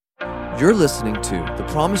You're listening to the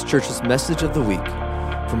Promise Church's Message of the Week.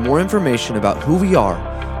 For more information about who we are,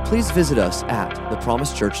 please visit us at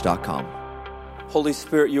thepromisechurch.com. Holy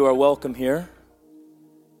Spirit, you are welcome here.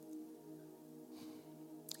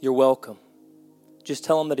 You're welcome. Just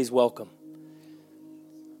tell him that he's welcome.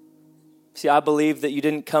 See, I believe that you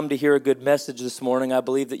didn't come to hear a good message this morning. I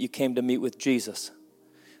believe that you came to meet with Jesus.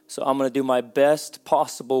 So I'm going to do my best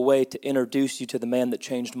possible way to introduce you to the man that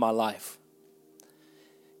changed my life.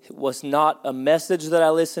 It was not a message that I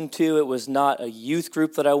listened to. It was not a youth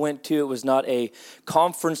group that I went to. It was not a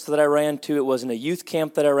conference that I ran to. It wasn't a youth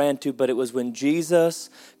camp that I ran to. But it was when Jesus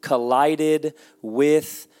collided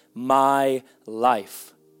with my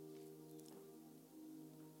life.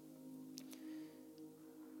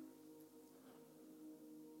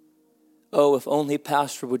 Oh, if only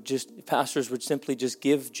pastors would simply just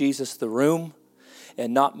give Jesus the room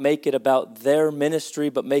and not make it about their ministry,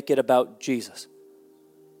 but make it about Jesus.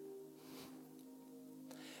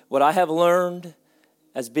 What I have learned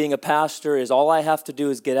as being a pastor is all I have to do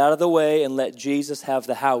is get out of the way and let Jesus have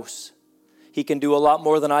the house. He can do a lot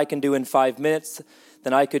more than I can do in 5 minutes,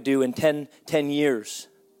 than I could do in 10 years.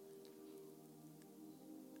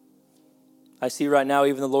 I see right now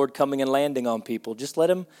even the Lord coming and landing on people. Just let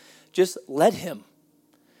him.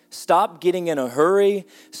 Stop getting in a hurry.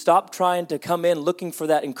 Stop trying to come in looking for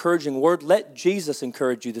that encouraging word. Let Jesus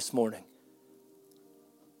encourage you this morning.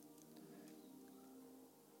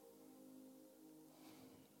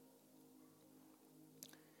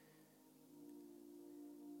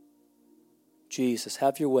 Jesus,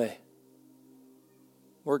 have your way.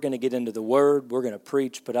 We're going to get into the word. We're going to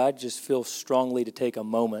preach, but I just feel strongly to take a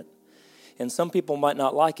moment. And some people might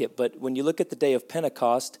not like it, but when you look at the day of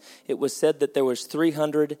Pentecost, it was said that there was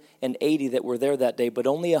 380 that were there that day, but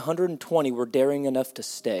only 120 were daring enough to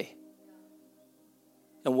stay.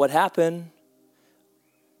 And what happened?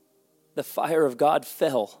 The fire of God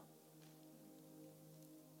fell.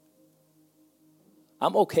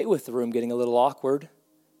 I'm okay with the room getting a little awkward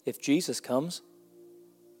if Jesus comes.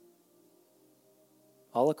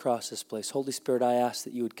 All across this place, Holy Spirit, I ask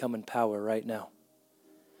that you would come in power right now.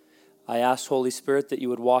 I ask, Holy Spirit, that you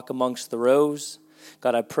would walk amongst the rows.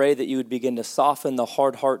 God, I pray that you would begin to soften the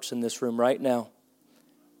hard hearts in this room right now.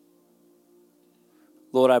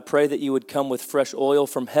 Lord, I pray that you would come with fresh oil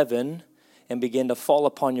from heaven and begin to fall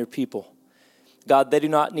upon your people. God, they do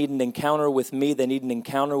not need an encounter with me. They need an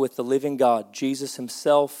encounter with the living God, Jesus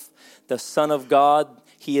himself, the Son of God.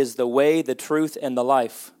 He is the way, the truth, and the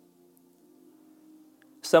life.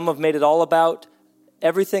 Some have made it all about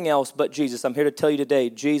everything else but Jesus. I'm here to tell you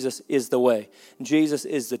today, Jesus is the way. Jesus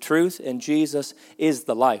is the truth, and Jesus is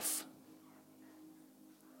the life.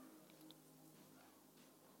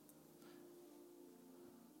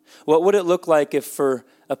 What would it look like if for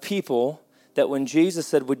a people that when Jesus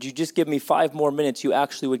said, would you just give me 5 more minutes, you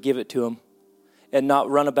actually would give it to him and not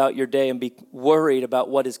run about your day and be worried about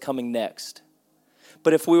what is coming next?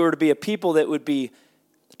 But if we were to be a people that would be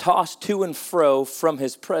tossed to and fro from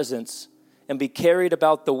his presence and be carried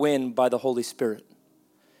about the wind by the Holy Spirit.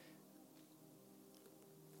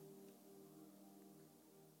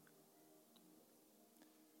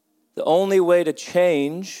 The only way to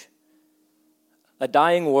change a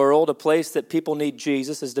dying world, a place that people need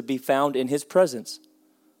Jesus, is to be found in his presence.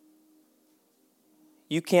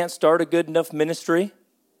 You can't start a good enough ministry.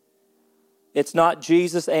 It's not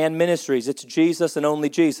Jesus and ministries. It's Jesus and only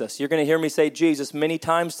Jesus. You're going to hear me say Jesus many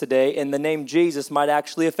times today, and the name Jesus might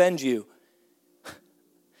actually offend you.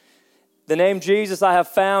 The name Jesus, I have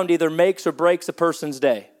found, either makes or breaks a person's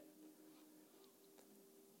day.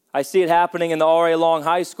 I see it happening in the R.A. Long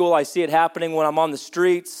High School. I see it happening when I'm on the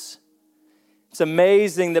streets. It's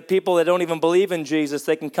amazing that people that don't even believe in Jesus,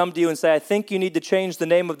 they can come to you and say, I think you need to change the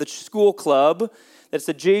name of the school club. That's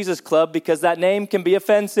the Jesus Club, because that name can be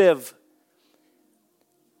offensive.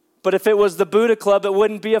 But if it was the Buddha Club, it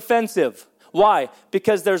wouldn't be offensive. Why?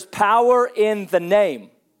 Because there's power in the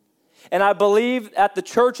name. And I believe at the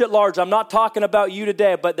church at large, I'm not talking about you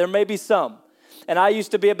today, but there may be some. And I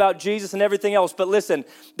used to be about Jesus and everything else. But listen,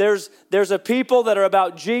 there's a people that are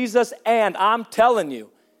about Jesus, and I'm telling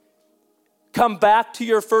you, come back to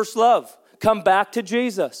your first love. Come back to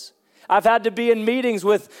Jesus. I've had to be in meetings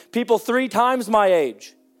with people 3 times my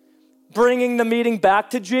age, bringing the meeting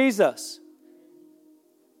back to Jesus.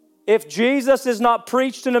 If Jesus is not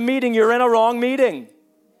preached in a meeting, you're in a wrong meeting.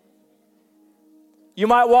 You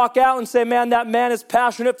might walk out and say, man, that man is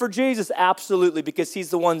passionate for Jesus. Absolutely, because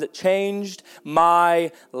he's the one that changed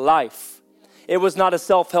my life. It was not a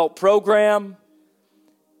self-help program.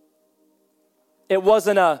 It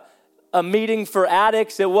wasn't a meeting for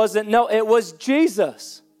addicts. It was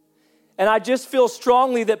Jesus. And I just feel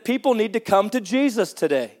strongly that people need to come to Jesus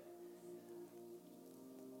today.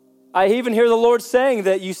 I even hear the Lord saying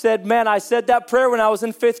that you said, man, I said that prayer when I was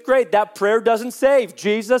in 5th grade. That prayer doesn't save.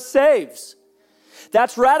 Jesus saves.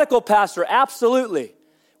 That's radical, Pastor. Absolutely.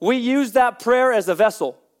 We use that prayer as a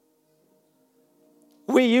vessel.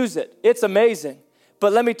 We use it. It's amazing.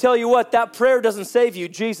 But let me tell you what, that prayer doesn't save you.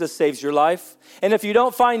 Jesus saves your life. And if you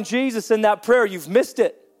don't find Jesus in that prayer, you've missed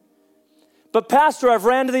it. But Pastor, I've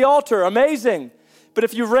ran to the altar. Amazing. But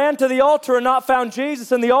if you ran to the altar and not found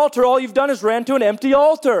Jesus in the altar, all you've done is ran to an empty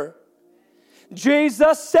altar.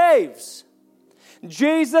 Jesus saves.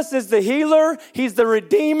 Jesus is the healer. He's the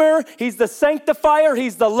redeemer. He's the sanctifier.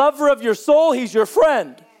 He's the lover of your soul. He's your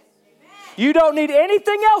friend. You don't need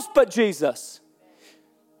anything else but Jesus.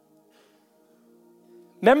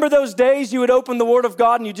 Remember those days you would open the Word of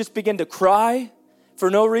God and you just begin to cry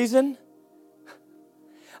for no reason?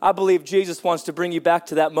 I believe Jesus wants to bring you back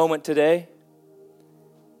to that moment today.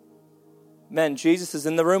 Man, Jesus is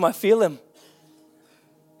in the room. I feel Him.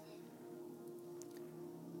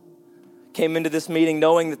 Came into this meeting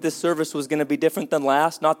knowing that this service was going to be different than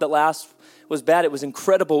last. Not that last was bad. It was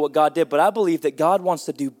incredible what God did. But I believe that God wants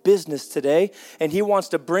to do business today, and He wants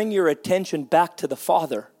to bring your attention back to the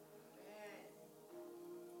Father.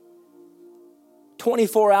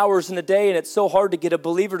 24 hours in a day, and it's so hard to get a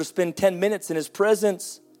believer to spend 10 minutes in His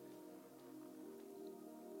presence.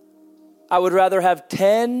 I would rather have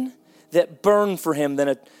 10 that burn for Him than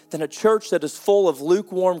a church that is full of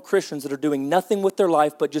lukewarm Christians that are doing nothing with their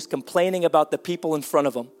life but just complaining about the people in front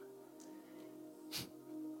of them.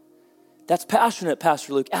 That's passionate,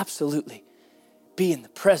 Pastor Luke. Absolutely. Be in the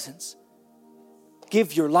presence.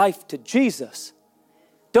 Give your life to Jesus.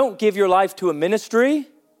 Don't give your life to a ministry.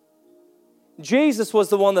 Jesus was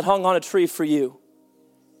the one that hung on a tree for you.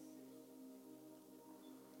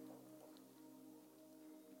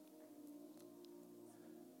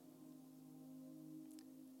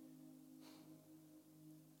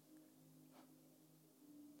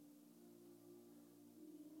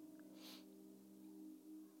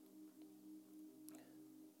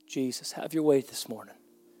 Jesus, have your way this morning.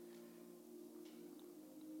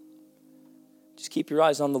 Just keep your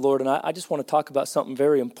eyes on the Lord. And I just want to talk about something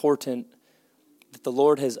very important that the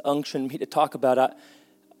Lord has unctioned me to talk about.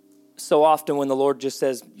 So often when the Lord just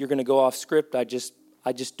says, you're going to go off script, I just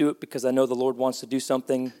do it because I know the Lord wants to do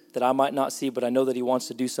something that I might not see, but I know that He wants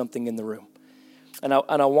to do something in the room. And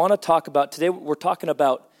I want to talk about, today we're talking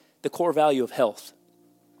about the core value of health.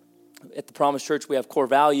 At the Promise Church, we have core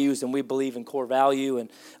values, and we believe in core value and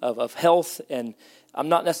of health. And I'm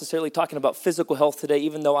not necessarily talking about physical health today,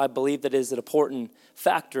 even though I believe that is an important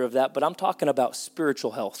factor of that. But I'm talking about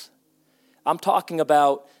spiritual health. I'm talking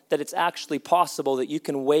about that it's actually possible that you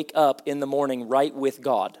can wake up in the morning right with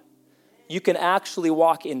God. You can actually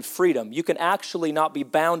walk in freedom. You can actually not be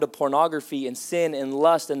bound to pornography and sin and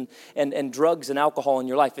lust and drugs and alcohol in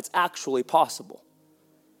your life. It's actually possible.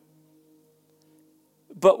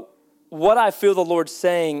 But what I feel the Lord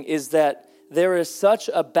saying is that there is such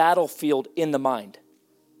a battlefield in the mind.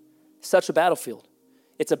 Such a battlefield.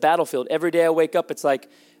 It's a battlefield. Every day I wake up, it's like,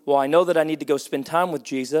 well, I know that I need to go spend time with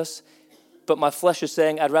Jesus, but my flesh is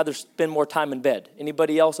saying I'd rather spend more time in bed.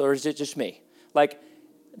 Anybody else, or is it just me? Like,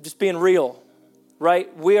 just being real,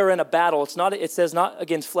 right? We are in a battle. It says not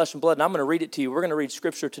against flesh and blood, and I'm going to read it to you. We're going to read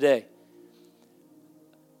Scripture today.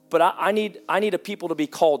 But I need a people to be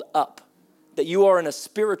called up. That you are in a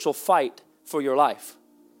spiritual fight for your life.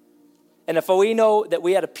 And if we know that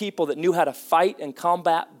we had a people that knew how to fight and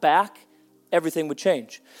combat back, everything would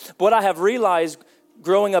change. But what I have realized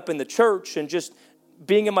growing up in the church and just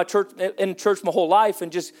being in church my whole life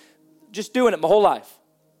and just doing it my whole life,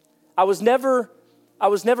 I was never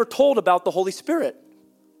told about the Holy Spirit.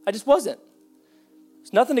 I just wasn't.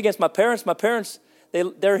 It's nothing against my parents. My parents,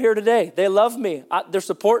 they're here today. They love me. They're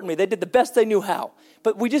supporting me. They did the best they knew how.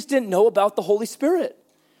 But we just didn't know about the Holy Spirit.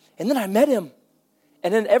 And then I met Him.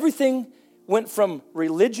 And then everything went from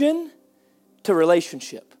religion to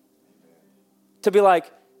relationship. To be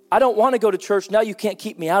like, I don't want to go to church. Now you can't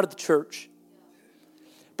keep me out of the church.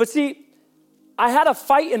 But see, I had a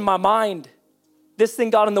fight in my mind. This thing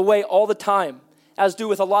got in the way all the time, as do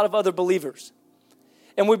with a lot of other believers.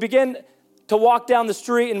 And we begin to walk down the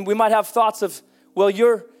street and we might have thoughts of, well,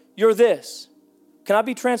 you're this. Can I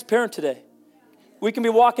be transparent today? We can be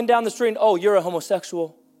walking down the street and, oh, you're a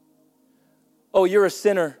homosexual. Oh, you're a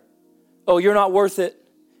sinner. Oh, you're not worth it.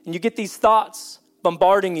 And you get these thoughts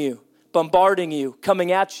bombarding you,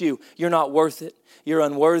 coming at you. You're not worth it. You're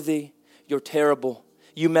unworthy. You're terrible.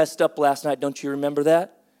 You messed up last night. Don't you remember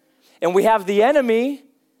that? And we have the enemy,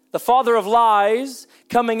 the father of lies,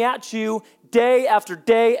 coming at you day after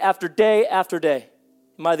day after day after day.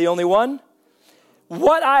 Am I the only one?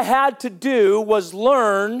 What I had to do was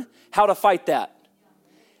learn how to fight that.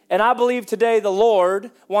 And I believe today the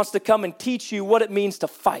Lord wants to come and teach you what it means to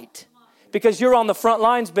fight. Because you're on the front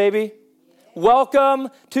lines, baby. Welcome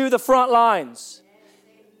to the front lines.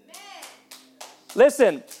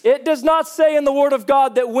 Listen, it does not say in the Word of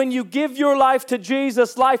God that when you give your life to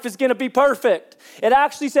Jesus, life is going to be perfect. It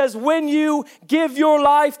actually says when you give your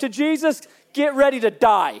life to Jesus, get ready to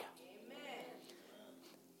die.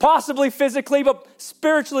 Possibly physically, but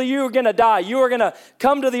spiritually you are going to die. You are going to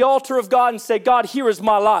come to the altar of God and say, God, here is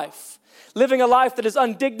my life. Living a life that is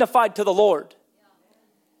undignified to the Lord.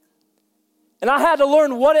 And I had to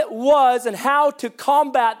learn what it was and how to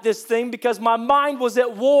combat this thing because my mind was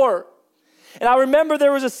at war. And I remember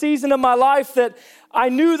there was a season in my life that I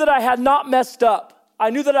knew that I had not messed up. I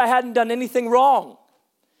knew that I hadn't done anything wrong.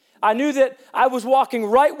 I knew that I was walking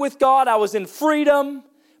right with God. I was in freedom.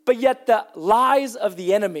 But yet the lies of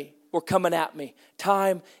the enemy were coming at me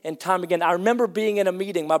time and time again. I remember being in a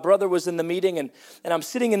meeting. My brother was in the meeting, and I'm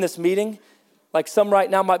sitting in this meeting like some right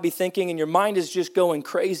now might be thinking, and your mind is just going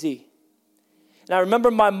crazy. And I remember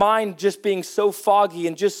my mind just being so foggy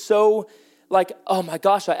and just so like, oh my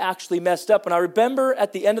gosh, I actually messed up. And I remember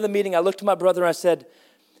at the end of the meeting, I looked at my brother and I said,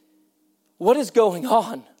 what is going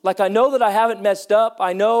on? Like, I know that I haven't messed up.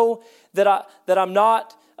 I know that I'm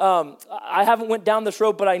not, I haven't went down this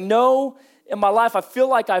road, but I know in my life, I feel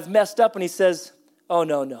like I've messed up. And he says, oh,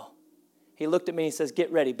 no. He looked at me and he says,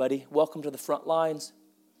 get ready, buddy. Welcome to the front lines.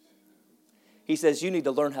 He says, you need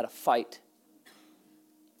to learn how to fight.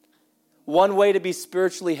 One way to be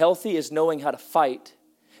spiritually healthy is knowing how to fight,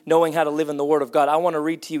 knowing how to live in the Word of God. I want to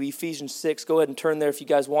read to you Ephesians 6. Go ahead and turn there if you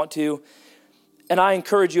guys want to. And I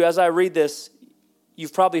encourage you, as I read this,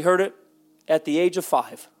 you've probably heard it at the age of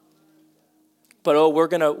 5. But we're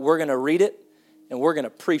gonna read it and we're gonna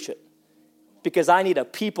preach it. Because I need a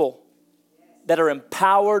people that are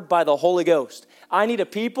empowered by the Holy Ghost. I need a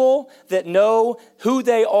people that know who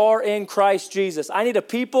they are in Christ Jesus. I need a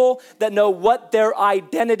people that know what their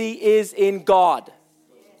identity is in God.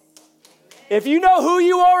 If you know who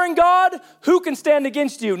you are in God, who can stand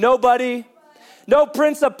against you? Nobody. No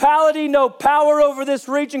principality, no power over this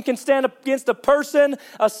region can stand against a person,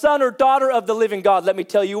 a son or daughter of the living God. Let me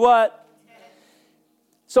tell you what.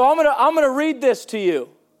 So I'm gonna read this to you.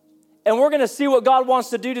 And we're going to see what God wants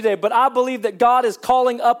to do today. But I believe that God is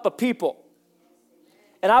calling up a people.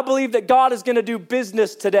 And I believe that God is going to do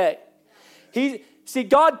business today.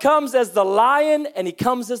 God comes as the lion and he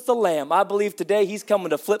comes as the lamb. I believe today he's coming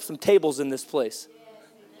to flip some tables in this place.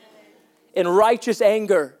 In righteous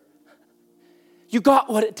anger. You got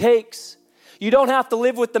what it takes. You don't have to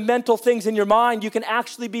live with the mental things in your mind. You can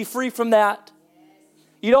actually be free from that.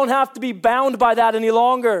 You don't have to be bound by that any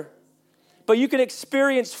longer. But you can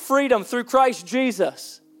experience freedom through Christ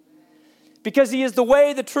Jesus. Because he is the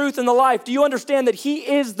way, the truth, and the life. Do you understand that he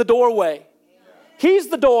is the doorway? He's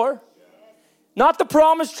the door. Not the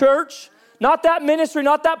Promise Church. Not that ministry.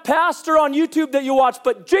 Not that pastor on YouTube that you watch.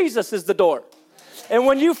 But Jesus is the door. And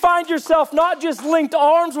when you find yourself not just linked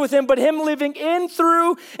arms with him, but him living in,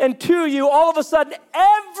 through, and to you, all of a sudden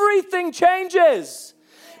everything changes.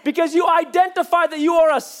 Because you identify that you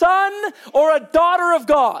are a son or a daughter of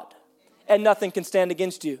God. And nothing can stand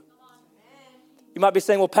against you. You might be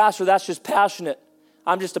saying, well, Pastor, that's just passionate.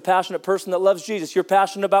 I'm just a passionate person that loves Jesus. You're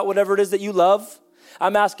passionate about whatever it is that you love.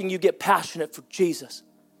 I'm asking you get passionate for Jesus.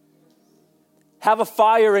 Have a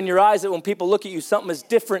fire in your eyes that when people look at you, something is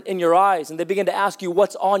different in your eyes. And they begin to ask you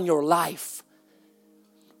what's on your life.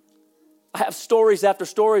 I have stories after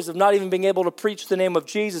stories of not even being able to preach the name of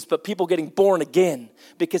Jesus, but people getting born again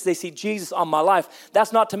because they see Jesus on my life.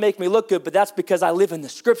 That's not to make me look good, but that's because I live in the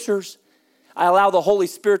scriptures. I allow the Holy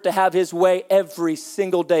Spirit to have his way every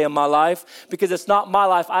single day of my life because it's not my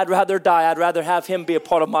life. I'd rather die. I'd rather have him be a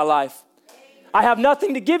part of my life. I have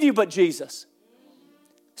nothing to give you but Jesus.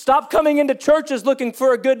 Stop coming into churches looking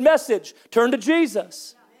for a good message. Turn to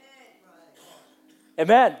Jesus.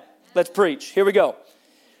 Amen. Let's preach. Here we go.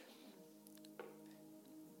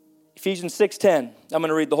 Ephesians 6:10. I'm going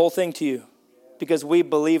to read the whole thing to you because we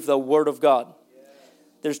believe the word of God.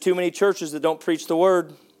 There's too many churches that don't preach the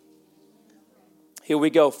word. Here we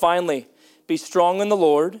go. Finally, be strong in the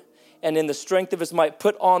Lord and in the strength of his might.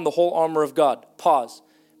 Put on the whole armor of God. Pause.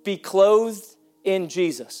 Be clothed in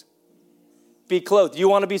Jesus. Be clothed. You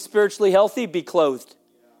want to be spiritually healthy? Be clothed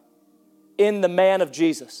in the man of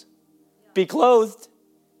Jesus. Be clothed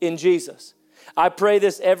in Jesus. I pray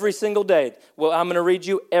this every single day. Well, I'm going to read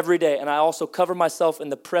you every day. And I also cover myself in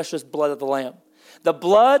the precious blood of the Lamb. The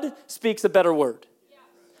blood speaks a better word.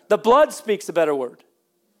 The blood speaks a better word.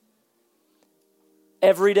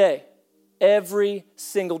 every day, every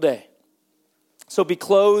single day. So be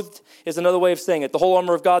clothed is another way of saying it. The whole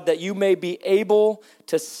armor of God, that you may be able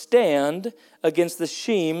to stand against the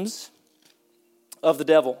schemes of the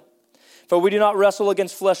devil. For we do not wrestle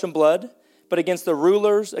against flesh and blood, but against the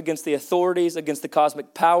rulers, against the authorities, against the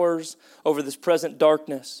cosmic powers over this present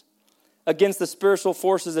darkness, against the spiritual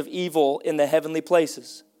forces of evil in the heavenly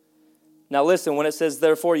places. Now listen, when it says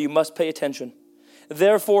therefore, you must pay attention.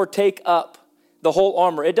 Therefore, take up the whole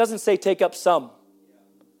armor. It doesn't say take up some.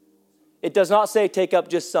 It does not say take up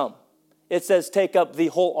just some. It says take up the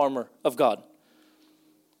whole armor of God,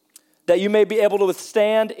 that you may be able to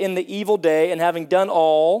withstand in the evil day, and having done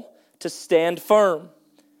all, to stand firm.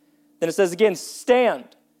 Then it says again,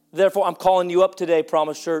 stand. Therefore, I'm calling you up today,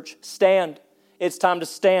 Promise Church. Stand. It's time to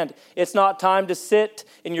stand. It's not time to sit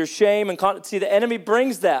in your shame and see, the enemy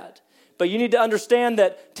brings that. But you need to understand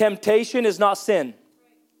that temptation is not sin.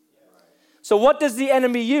 So what does the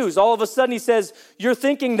enemy use? All of a sudden he says, you're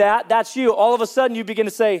thinking that's you. All of a sudden you begin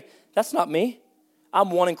to say, that's not me. I'm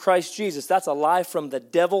one in Christ Jesus. That's a lie from the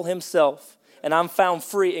devil himself. And I'm found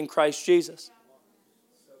free in Christ Jesus.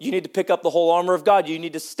 You need to pick up the whole armor of God. You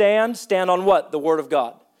need to stand. Stand on what? The word of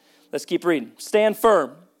God. Let's keep reading. Stand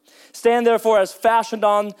firm. Stand therefore as fashioned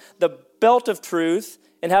on the belt of truth,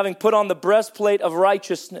 and having put on the breastplate of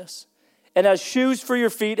righteousness, and as shoes for your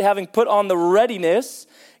feet, having put on the readiness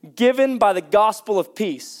given by the gospel of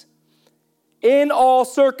peace. In all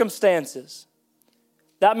circumstances.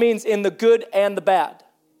 That means in the good and the bad.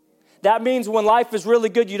 That means when life is really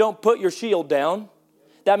good, you don't put your shield down.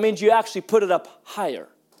 That means you actually put it up higher.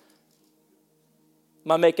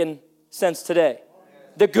 Am I making sense today?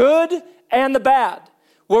 The good and the bad.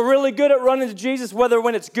 We're really good at running to Jesus, whether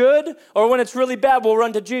when it's good or when it's really bad, we'll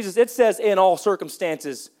run to Jesus. It says in all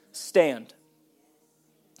circumstances, stand.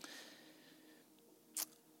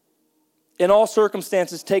 In all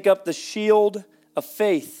circumstances, take up the shield of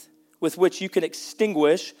faith with which you can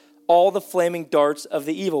extinguish all the flaming darts of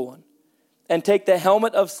the evil one. And take the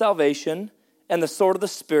helmet of salvation and the sword of the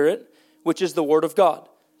Spirit, which is the word of God.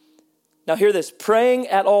 Now hear this, praying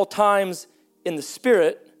at all times in the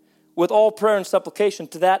Spirit with all prayer and supplication.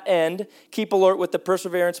 To that end, keep alert with the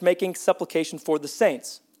perseverance, making supplication for the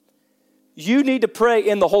saints. You need to pray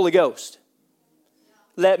in the Holy Ghost.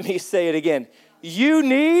 Let me say it again. You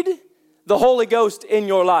need the Holy Ghost in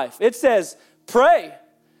your life. It says, pray.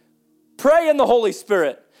 Pray in the Holy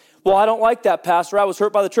Spirit. Well, I don't like that, Pastor. I was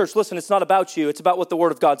hurt by the church. Listen, it's not about you. It's about what the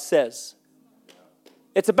Word of God says.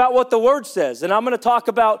 It's about what the Word says. And I'm going to talk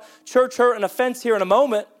about church hurt and offense here in a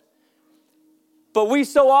moment. But we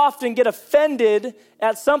so often get offended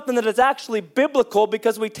at something that is actually biblical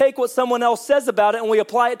because we take what someone else says about it and we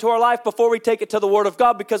apply it to our life before we take it to the Word of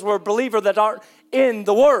God because we're a believer that aren't in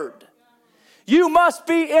the Word. You must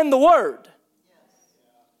be in the Word.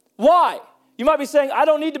 Why? You might be saying, I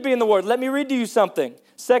don't need to be in the Word. Let me read to you something.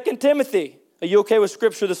 2 Timothy. Are you okay with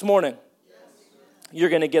Scripture this morning? You're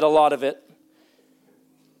going to get a lot of it.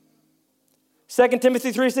 2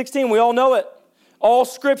 Timothy 3:16, we all know it. All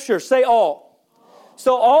Scripture, say all.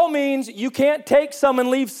 So all means you can't take some and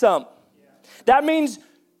leave some. That means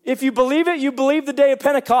if you believe it, you believe the day of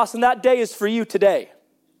Pentecost, and that day is for you today.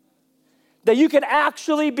 That you can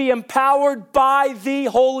actually be empowered by the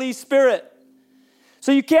Holy Spirit.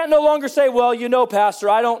 So you can't no longer say, well, you know, Pastor,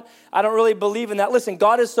 I don't really believe in that. Listen,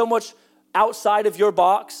 God is so much outside of your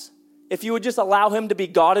box. If you would just allow him to be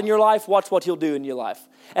God in your life, watch what he'll do in your life.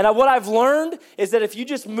 And what I've learned is that if you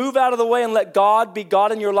just move out of the way and let God be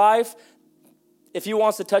God in your life, if he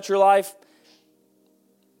wants to touch your life,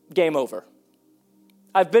 game over.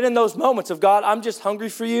 I've been in those moments of, God, I'm just hungry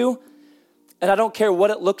for you, and I don't care what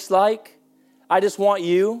it looks like. I just want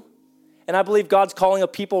you. And I believe God's calling a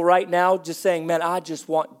people right now just saying, man, I just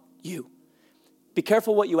want you. Be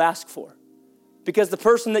careful what you ask for. Because the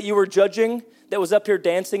person that you were judging that was up here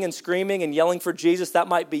dancing and screaming and yelling for Jesus, that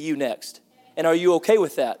might be you next. And are you okay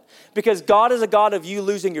with that? Because God is a God of you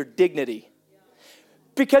losing your dignity.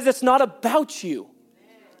 Because it's not about you.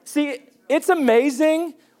 See, it's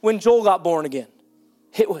amazing when Joel got born again.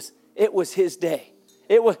 It was his day.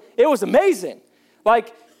 It was amazing.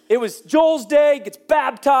 Like, it was Joel's day, gets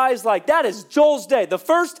baptized. Like, that is Joel's day. The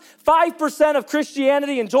first 5% of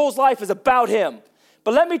Christianity in Joel's life is about him.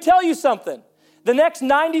 But let me tell you something. The next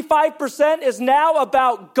 95% is now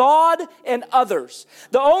about God and others.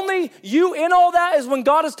 The only you in all that is when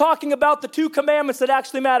God is talking about the two commandments that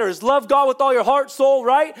actually matter is love God with all your heart, soul,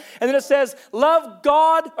 right? And then it says love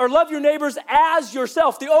God or love your neighbors as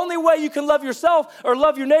yourself. The only way you can love yourself or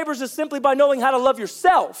love your neighbors is simply by knowing how to love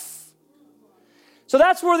yourself. So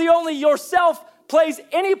that's where the only yourself plays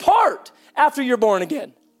any part after you're born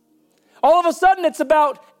again. All of a sudden, it's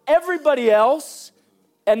about everybody else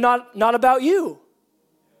and not about you.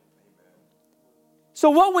 So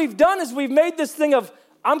what we've done is we've made this thing of,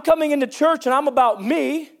 I'm coming into church and I'm about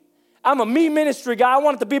me. I'm a me ministry guy. I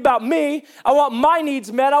want it to be about me. I want my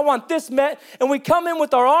needs met. I want this met. And we come in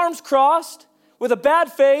with our arms crossed, with a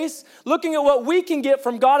bad face, looking at what we can get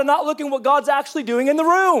from God and not looking at what God's actually doing in the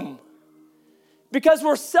room. Because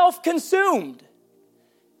we're self-consumed.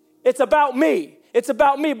 It's about me. It's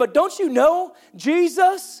about me. But don't you know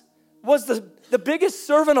Jesus was the biggest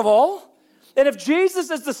servant of all? And if Jesus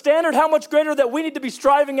is the standard, how much greater that we need to be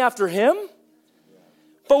striving after him?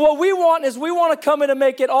 But what we want is we want to come in and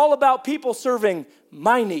make it all about people serving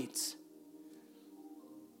my needs.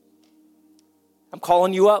 I'm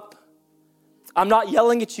calling you up. I'm not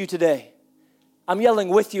yelling at you today. I'm yelling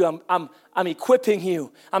with you. I'm equipping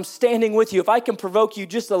you. I'm standing with you. If I can provoke you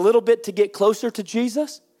just a little bit to get closer to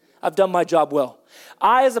Jesus, I've done my job well.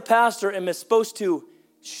 I, as a pastor, am supposed to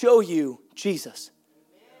show you Jesus.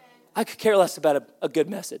 I could care less about a good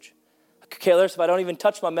message. I could care less if I don't even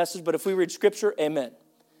touch my message, but if we read Scripture, amen.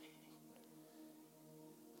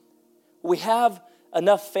 We have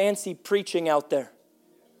enough fancy preaching out there.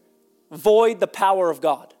 Void the power of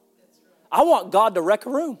God. I want God to wreck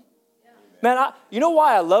a room. Man, you know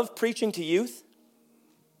why I love preaching to youth?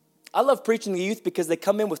 I love preaching to youth because they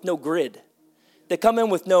come in with no grid. They come in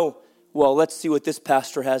with no, well, let's see what this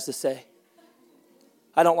pastor has to say.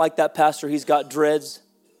 I don't like that pastor. He's got dreads.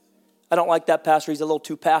 I don't like that pastor. He's a little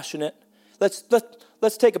too passionate.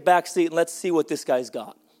 Let's take a back seat and let's see what this guy's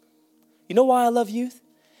got. You know why I love youth?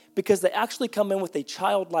 Because they actually come in with a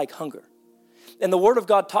childlike hunger. And the Word of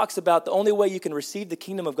God talks about the only way you can receive the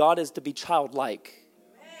kingdom of God is to be childlike.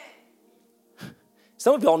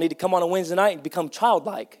 Some of y'all need to come on a Wednesday night and become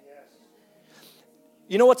childlike.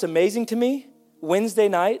 You know what's amazing to me? Wednesday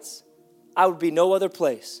nights, I would be no other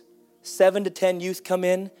place. 7 to 10 youth come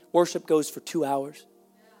in. Worship goes for 2 hours.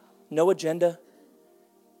 No agenda.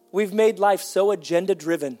 We've made life so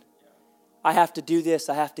agenda-driven. I have to do this.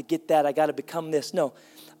 I have to get that. I got to become this. No.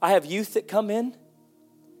 I have youth that come in,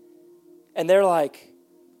 and they're like,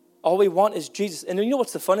 all we want is Jesus. And you know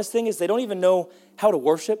what's the funnest thing is they don't even know how to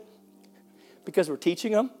worship because we're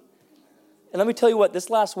teaching them. And let me tell you what, this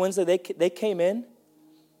last Wednesday, they came in,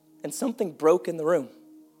 and something broke in the room.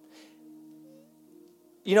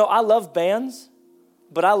 You know, I love bands,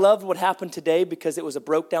 but I loved what happened today because it was a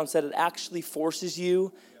broke down set. It actually forces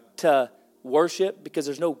you to worship because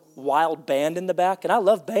there's no wild band in the back. And I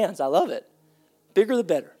love bands. I love it. Bigger the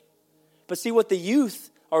better. But see, what the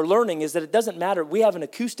youth are learning is that it doesn't matter. We have an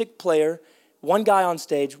acoustic player, one guy on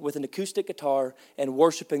stage with an acoustic guitar and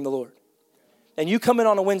worshiping the Lord. And you come in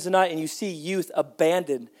on a Wednesday night and you see youth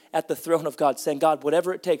abandoned at the throne of God, saying, God,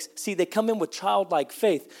 whatever it takes. See, they come in with childlike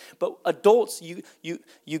faith. But adults, you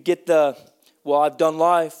get the, well, I've done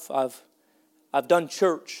life. I've done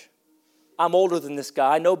church. I'm older than this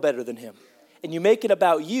guy. I know better than him. And you make it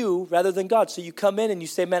about you rather than God. So you come in and you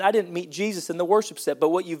say, man, I didn't meet Jesus in the worship set. But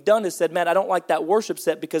what you've done is said, man, I don't like that worship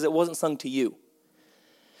set because it wasn't sung to you.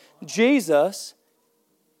 Jesus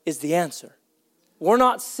is the answer. We're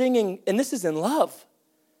not singing, and this is in love,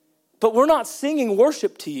 but we're not singing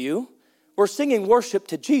worship to you. We're singing worship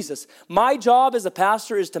to Jesus. My job as a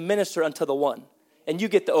pastor is to minister unto the one, and you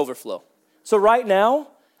get the overflow. So right now,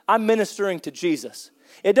 I'm ministering to Jesus.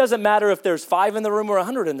 It doesn't matter if there's 5 in the room or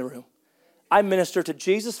 100 in the room. I minister to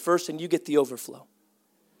Jesus first, and you get the overflow.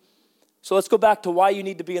 So let's go back to why you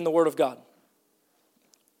need to be in the Word of God.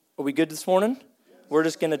 Are we good this morning? We're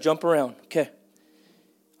just going to jump around. Okay.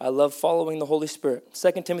 I love following the Holy Spirit.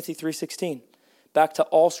 2 Timothy 3:16. Back to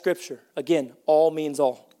all Scripture. Again, all means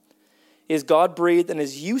all. Is God breathed and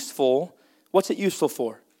is useful. What's it useful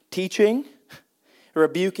for? Teaching,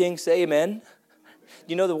 rebuking, say amen.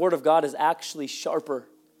 You know the Word of God is actually sharper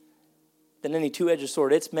than any two-edged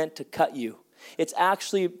sword. It's meant to cut you. It's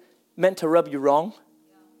actually meant to rub you wrong.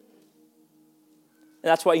 And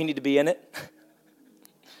that's why you need to be in it.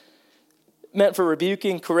 Meant for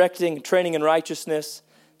rebuking, correcting, training in righteousness,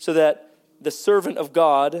 so that the servant of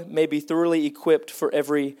God may be thoroughly equipped for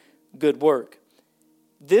every good work.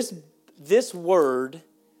 This word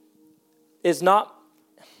is not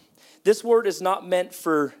meant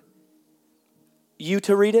for you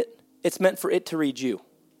to read it. It's meant for it to read you.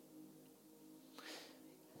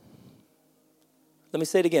 Let me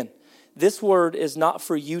say it again. This word is not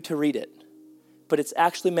for you to read it, but it's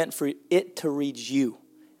actually meant for it to read you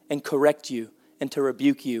and correct you and to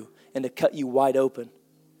rebuke you and to cut you wide open,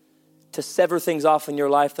 to sever things off in your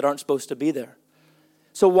life that aren't supposed to be there.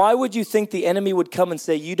 So why would you think the enemy would come and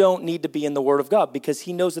say, you don't need to be in the Word of God? Because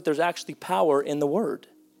he knows that there's actually power in the Word.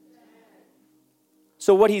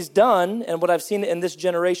 So what he's done, and what I've seen in this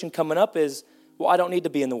generation coming up is, well, I don't need to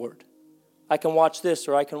be in the Word. I can watch this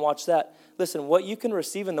or I can watch that. Listen, what you can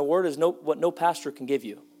receive in the Word is what no pastor can give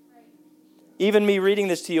you. Even me reading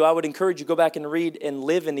this to you, I would encourage you to go back and read and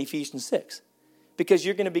live in Ephesians 6. Because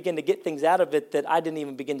you're going to begin to get things out of it that I didn't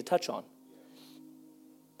even begin to touch on.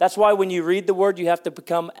 That's why when you read the Word, you have to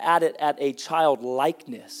become at it at a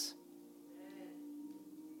childlikeness.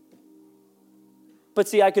 But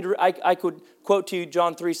see, I could quote to you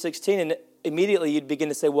John 3:16, and immediately you'd begin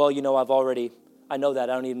to say, well, you know, I know that.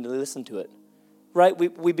 I don't even need to listen to it. Right?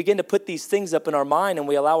 We begin to put these things up in our mind, and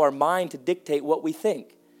we allow our mind to dictate what we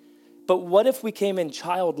think. But what if we came in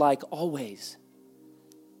childlike always?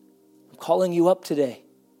 I'm calling you up today.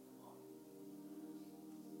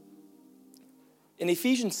 In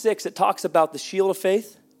Ephesians 6, it talks about the shield of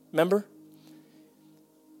faith. Remember?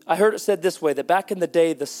 I heard it said this way, that back in the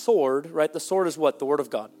day, the sword, right? The sword is what? The Word of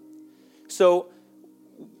God. So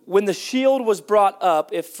when the shield was brought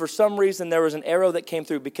up, if for some reason there was an arrow that came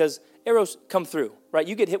through, because arrows come through, right?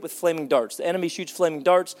 You get hit with flaming darts. The enemy shoots flaming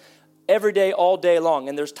darts every day, all day long,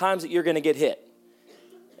 and there's times that you're going to get hit.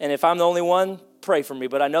 And if I'm the only one, pray for me,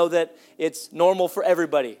 but I know that it's normal for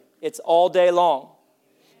everybody. It's all day long.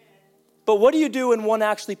 But what do you do when one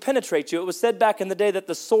actually penetrates you? It was said back in the day that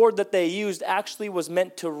the sword that they used actually was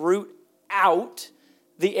meant to root out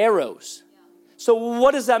the arrows. So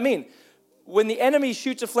what does that mean? When the enemy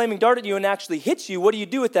shoots a flaming dart at you and actually hits you, what do you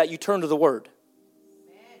do with that? You turn to the Word.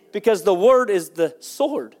 Because the Word is the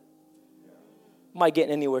sword. Am I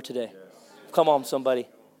getting anywhere today? Come on, somebody.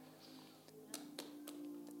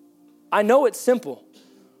 I know it's simple,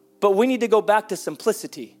 but we need to go back to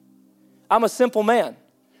simplicity. I'm a simple man.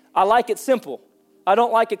 I like it simple. I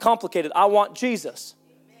don't like it complicated. I want Jesus,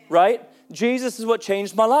 right? Jesus is what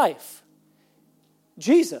changed my life.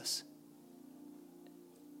 Jesus.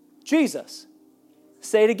 Jesus.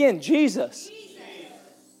 Say it again, Jesus.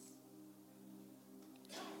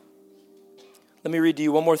 Let me read to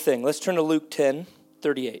you one more thing. Let's turn to Luke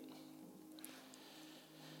 10:38.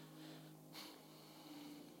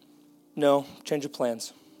 No, change of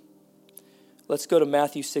plans. Let's go to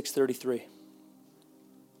Matthew 6:33.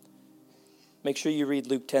 Make sure you read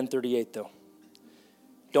Luke 10:38 though.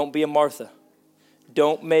 Don't be a Martha.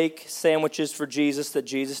 Don't make sandwiches for Jesus that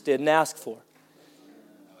Jesus didn't ask for.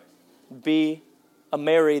 Be a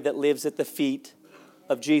Mary that lives at the feet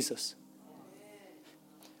of Jesus.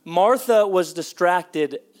 Martha was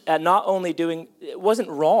distracted at not only doing, it wasn't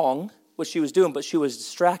wrong what she was doing, but she was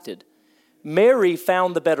distracted. Mary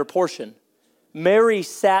found the better portion. Mary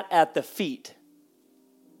sat at the feet.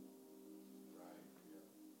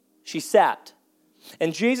 She sat.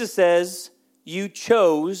 And Jesus says, you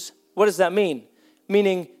chose, what does that mean?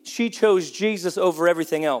 Meaning she chose Jesus over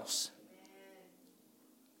everything else.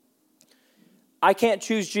 I can't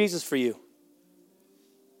choose Jesus for you.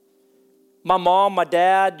 My mom, my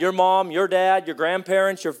dad, your mom, your dad, your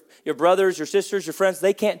grandparents, your brothers, your sisters, your friends,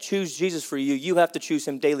 they can't choose Jesus for you. You have to choose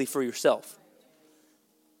him daily for yourself.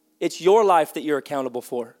 It's your life that you're accountable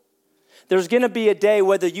for. There's going to be a day,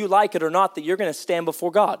 whether you like it or not, that you're going to stand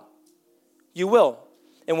before God. You will.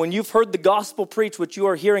 And when you've heard the gospel preached, which you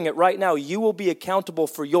are hearing it right now, you will be accountable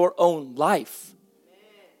for your own life.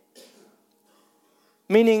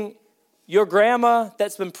 Meaning, your grandma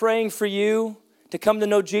that's been praying for you to come to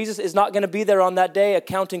know Jesus is not going to be there on that day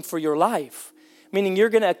accounting for your life. Meaning, you're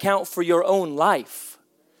going to account for your own life.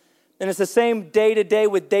 And it's the same day to day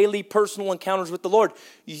with daily personal encounters with the Lord.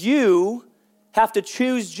 You have to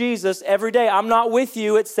choose Jesus every day. I'm not with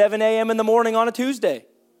you at 7 a.m. in the morning on a Tuesday.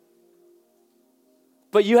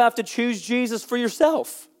 But you have to choose Jesus for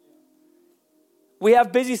yourself. We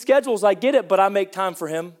have busy schedules, I get it, but I make time for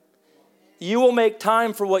him. You will make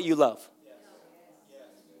time for what you love.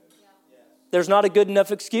 There's not a good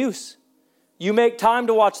enough excuse. You make time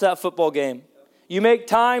to watch that football game. You make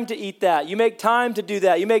time to eat that. You make time to do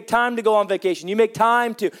that. You make time to go on vacation. You make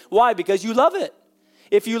time to. Why? Because you love it.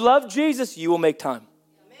 If you love Jesus, you will make time.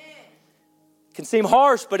 It can seem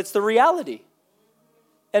harsh, but it's the reality.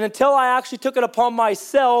 And until I actually took it upon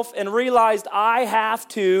myself and realized I have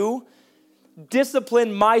to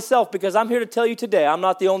discipline myself, because I'm here to tell you today, I'm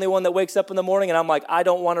not the only one that wakes up in the morning and I'm like, I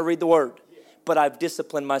don't want to read the Word. But I've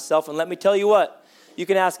disciplined myself. And let me tell you what, you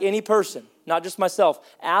can ask any person, not just myself,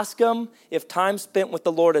 ask them if time spent with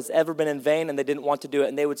the Lord has ever been in vain and they didn't want to do it.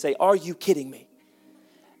 And they would say, are you kidding me?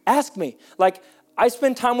 Ask me. Like, I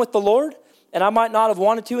spend time with the Lord and I might not have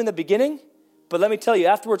wanted to in the beginning, but let me tell you,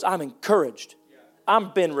 afterwards, I'm encouraged.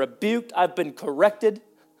 I've been rebuked. I've been corrected.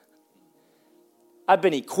 I've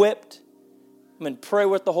been equipped. I'm in prayer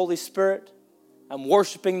with the Holy Spirit. I'm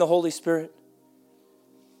worshiping the Holy Spirit.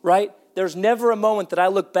 Right? there's never a moment that I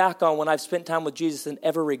look back on when I've spent time with Jesus and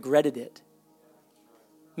ever regretted it.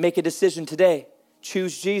 Make a decision today.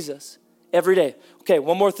 Choose Jesus every day. Okay,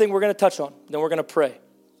 one more thing we're going to touch on, then we're going to pray.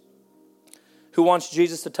 Who wants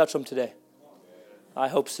Jesus to touch them today? I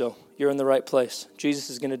hope so. You're in the right place. Jesus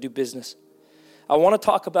is going to do business. I want to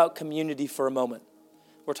talk about community for a moment.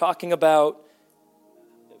 We're talking about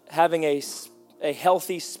having a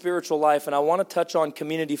healthy spiritual life, and I want to touch on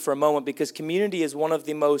community for a moment because community is one of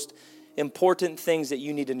the most important things that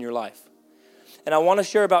you need in your life. And I want to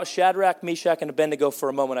share about Shadrach, Meshach, and Abednego for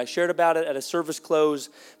a moment. I shared about it at a service close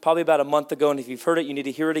probably about a month ago, and if you've heard it, you need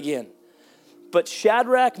to hear it again. But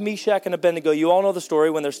Shadrach, Meshach, and Abednego, you all know the story.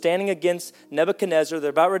 When they're standing against Nebuchadnezzar, they're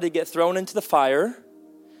about ready to get thrown into the fire.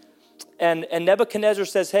 And Nebuchadnezzar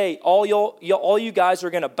says, hey, all you guys are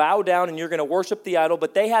going to bow down and you're going to worship the idol.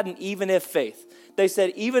 But they had an even if faith. They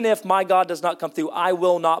said, even if my God does not come through, I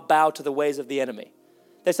will not bow to the ways of the enemy.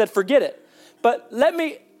 They said, forget it. But let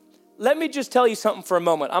me just tell you something for a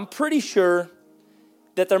moment. I'm pretty sure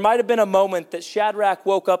that there might have been a moment that Shadrach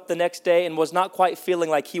woke up the next day and was not quite feeling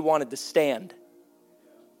like he wanted to stand.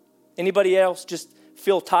 Anybody else just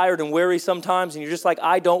feel tired and weary sometimes and you're just like,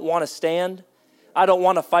 I don't want to stand. I don't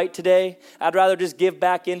want to fight today. I'd rather just give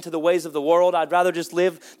back into the ways of the world. I'd rather just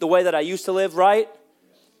live the way that I used to live, right?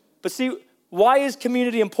 But see, why is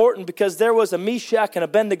community important? Because there was a Meshach and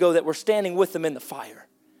Abednego that were standing with them in the fire.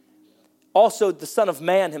 Also, the Son of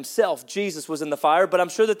Man himself, Jesus, was in the fire. But I'm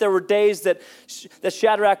sure that there were days that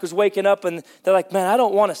Shadrach was waking up and they're like, man, I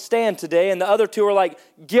don't want to stand today. And the other two are like,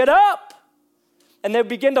 get up. And they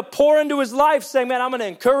begin to pour into his life saying, man, I'm going to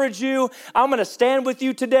encourage you. I'm going to stand with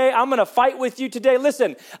you today. I'm going to fight with you today.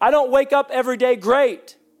 Listen, I don't wake up every day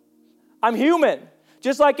great. I'm human,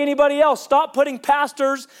 just like anybody else. Stop putting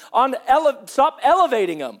pastors on, stop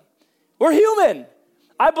elevating them. We're human.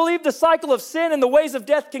 I believe the cycle of sin and the ways of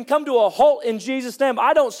death can come to a halt in Jesus' name.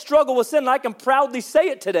 I don't struggle with sin, and I can proudly say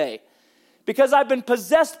it today because I've been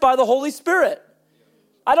possessed by the Holy Spirit.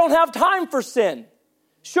 I don't have time for sin.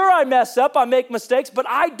 Sure, I mess up, I make mistakes, but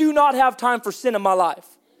I do not have time for sin in my life.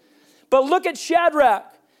 But look at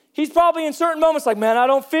Shadrach. He's probably in certain moments like, man, I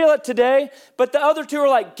don't feel it today. But the other two are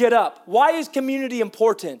like, get up. Why is community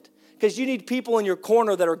important? Because you need people in your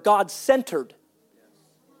corner that are God-centered,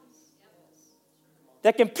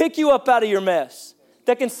 that can pick you up out of your mess,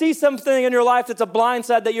 that can see something in your life that's a blind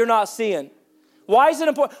side that you're not seeing. Why is it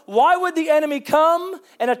important? Why would the enemy come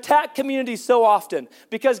and attack community so often?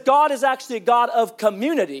 Because God is actually a God of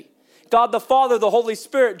community. God the Father, the Holy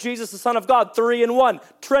Spirit, Jesus the Son of God, 3 in 1,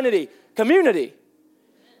 Trinity, community.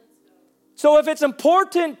 So if it's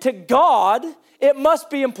important to God, it must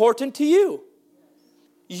be important to you.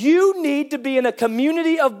 You need to be in a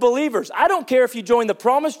community of believers. I don't care if you join the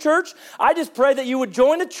Promise Church. I just pray that you would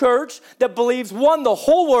join a church that believes, one, the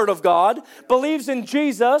whole Word of God, believes in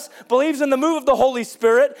Jesus, believes in the move of the Holy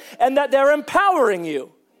Spirit, and that they're empowering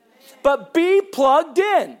you. But be plugged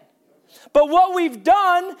in. But what we've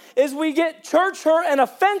done is we get church hurt and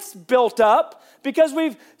offense built up because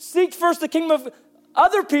we've seeked first the kingdom of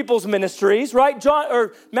other people's ministries, right?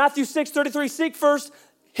 Matthew 6:33, seek first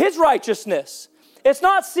his righteousness. It's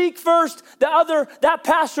not seek first that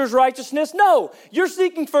pastor's righteousness. No, you're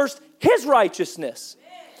seeking first his righteousness.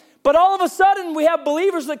 But all of a sudden, we have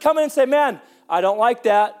believers that come in and say, man, I don't like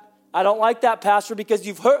that. I don't like that, pastor, because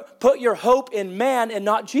you've put your hope in man and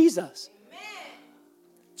not Jesus.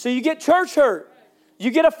 So you get church hurt.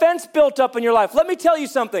 You get offense built up in your life. Let me tell you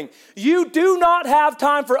something. You do not have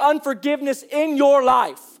time for unforgiveness in your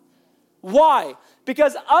life. Why?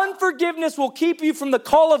 Because unforgiveness will keep you from the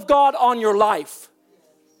call of God on your life.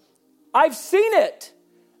 I've seen it.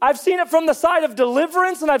 I've seen it from the side of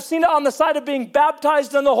deliverance, and I've seen it on the side of being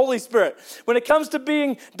baptized in the Holy Spirit. When it comes to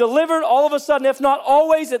being delivered, all of a sudden, if not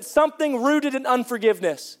always, it's something rooted in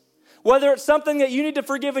unforgiveness. Whether it's something that you need to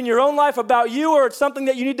forgive in your own life about you, or it's something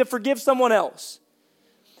that you need to forgive someone else.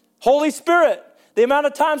 Holy Spirit, the amount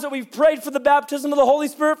of times that we've prayed for the baptism of the Holy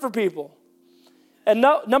Spirit for people. And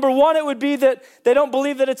number one, it would be that they don't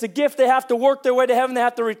believe that it's a gift. They have to work their way to heaven. They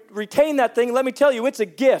have to retain that thing. Let me tell you, it's a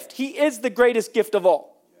gift. He is the greatest gift of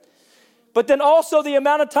all. But then also the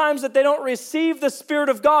amount of times that they don't receive the Spirit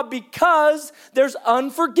of God because there's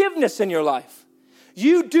unforgiveness in your life.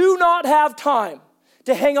 You do not have time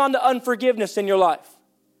to hang on to unforgiveness in your life.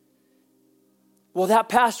 Well, that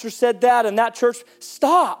pastor said that and that church.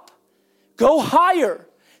 Stop. Go higher.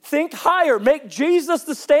 Think higher. Make Jesus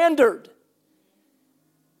the standard.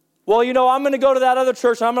 Well, I'm going to go to that other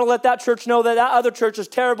church and I'm going to let that church know that other church is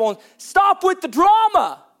terrible. And stop with the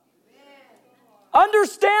drama.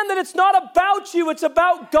 Understand that it's not about you. It's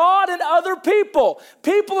about God and other people.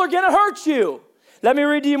 People are going to hurt you. Let me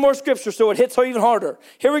read to you more scripture so it hits even harder.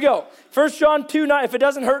 Here we go. 1 John 2:9. If it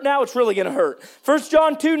doesn't hurt now, it's really going to hurt. 1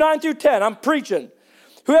 John 2:9 through 10. I'm preaching.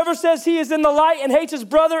 Whoever says he is in the light and hates his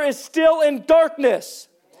brother is still in darkness.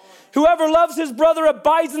 Whoever loves his brother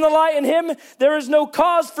abides in the light, and him there is no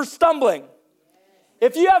cause for stumbling.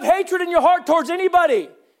 If you have hatred in your heart towards anybody,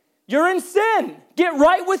 you're in sin. Get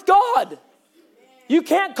right with God. You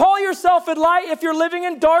can't call yourself in light if you're living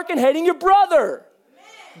in dark and hating your brother.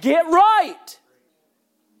 Get right.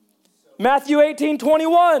 Matthew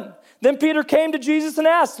 18:21. Then Peter came to Jesus and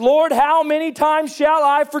asked, Lord, how many times shall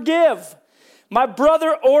I forgive my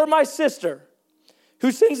brother or my sister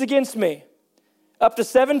who sins against me? Up to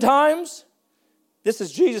 7 times? This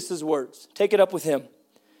is Jesus' words. Take it up with him.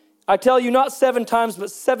 I tell you, not 7 times,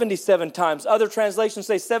 but 77 times. Other translations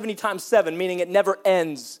say 70 times 7, meaning it never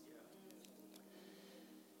ends.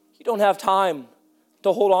 You don't have time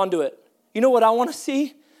to hold on to it. You know what I want to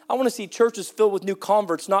see? I want to see churches filled with new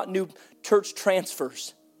converts, not new church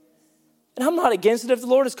transfers. And I'm not against it. If the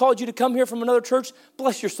Lord has called you to come here from another church,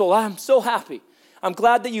 bless your soul. I'm so happy. I'm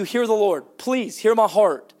glad that you hear the Lord. Please hear my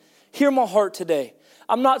heart. Hear my heart today.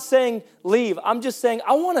 I'm not saying leave. I'm just saying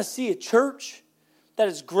I want to see a church that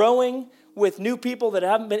is growing with new people that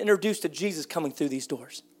haven't been introduced to Jesus coming through these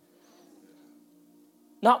doors.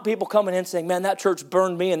 Not people coming in saying, man, that church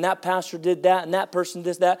burned me and that pastor did that and that person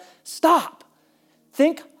did that. Stop.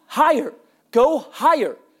 Think higher. Go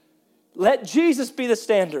higher. Let Jesus be the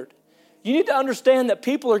standard. You need to understand that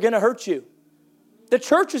people are going to hurt you. The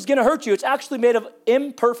church is going to hurt you. It's actually made of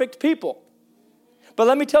imperfect people. But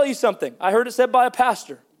let me tell you something. I heard it said by a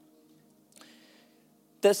pastor.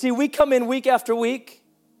 That see, we come in week after week.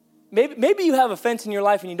 Maybe you have offense in your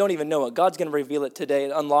life and you don't even know it. God's going to reveal it today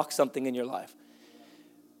and unlock something in your life.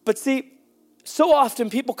 But see, so often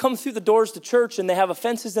people come through the doors to church and they have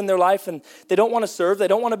offenses in their life and they don't want to serve. They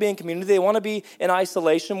don't want to be in community. They want to be in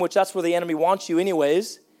isolation, which that's where the enemy wants you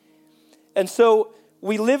anyways. And so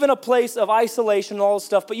we live in a place of isolation and all this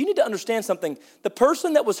stuff. But you need to understand something. The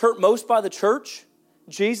person that was hurt most by the church,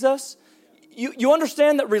 Jesus, you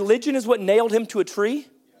understand that religion is what nailed him to a tree?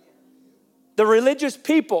 The religious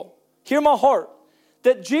people, hear my heart,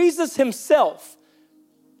 that Jesus himself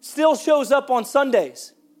still shows up on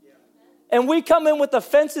Sundays. And we come in with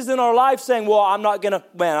offenses in our life saying, well, I'm not going to,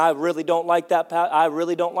 man, I really don't like that. I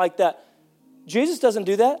really don't like that. Jesus doesn't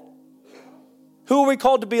do that. Who are we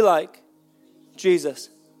called to be like? Jesus.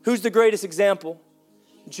 Who's the greatest example?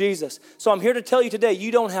 Jesus. So I'm here to tell you today,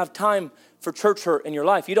 you don't have time for church hurt in your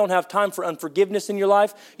life. You don't have time for unforgiveness in your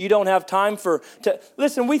life. You don't have time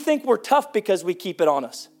listen, we think we're tough because we keep it on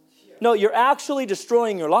us. No, you're actually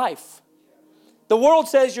destroying your life. The world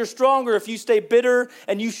says you're stronger if you stay bitter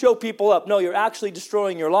and you show people up. No, you're actually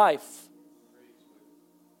destroying your life.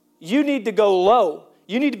 You need to go low.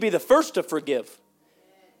 You need to be the first to forgive.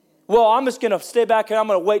 Well, I'm just going to stay back here. I'm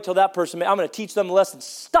going to wait till that person, I'm going to teach them a lesson.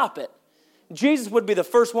 Stop it. Jesus would be the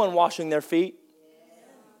first one washing their feet.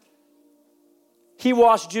 He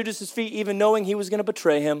washed Judas's feet even knowing he was going to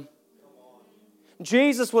betray him.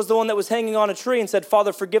 Jesus was the one that was hanging on a tree and said,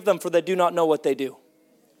 Father, forgive them for they do not know what they do.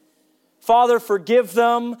 Father, forgive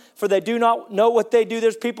them, for they do not know what they do.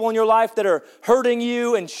 There's people in your life that are hurting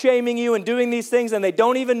you and shaming you and doing these things, and they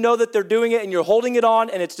don't even know that they're doing it, and you're holding it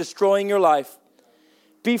on, and it's destroying your life.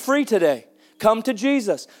 Be free today. Come to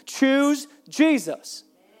Jesus. Choose Jesus.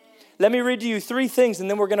 Let me read to you 3 things, and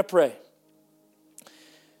then we're going to pray.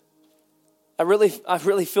 I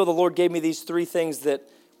really feel the Lord gave me these 3 things that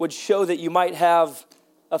would show that you might have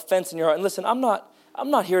offense in your heart. And listen, I'm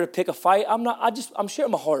not here to pick a fight. I'm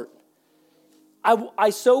sharing my heart. I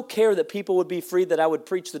so care that people would be free that I would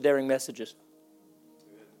preach the daring messages.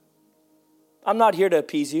 I'm not here to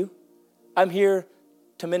appease you. I'm here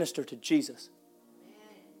to minister to Jesus.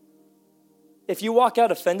 If you walk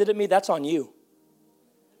out offended at me, that's on you.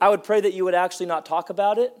 I would pray that you would actually not talk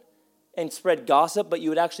about it and spread gossip, but you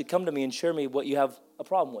would actually come to me and share me what you have a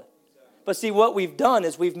problem with. But see, what we've done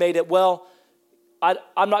is we've made it, well,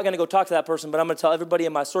 I'm not going to go talk to that person, but I'm going to tell everybody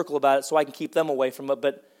in my circle about it so I can keep them away from it.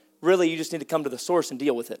 But really, you just need to come to the source and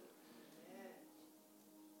deal with it.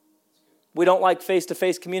 We don't like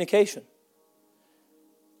face-to-face communication.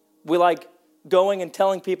 We like going and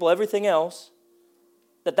telling people everything else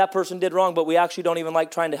that person did wrong, but we actually don't even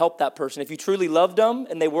like trying to help that person. If you truly loved them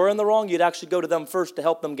and they were in the wrong, you'd actually go to them first to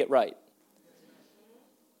help them get right.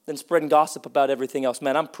 Then spreading gossip about everything else.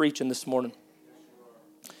 Man, I'm preaching this morning.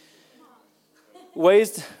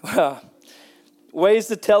 Ways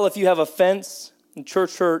to tell if you have offense and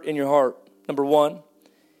church hurt in your heart. Number 1,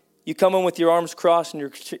 you come in with your arms crossed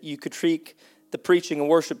and you critique the preaching and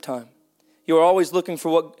worship time. You are always looking for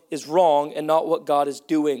what is wrong and not what God is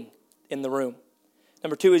doing in the room.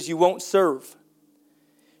 Number 2 is you won't serve.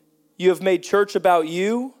 You have made church about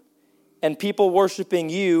you and people worshiping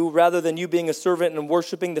you rather than you being a servant and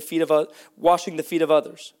washing the feet of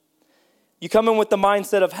others. You come in with the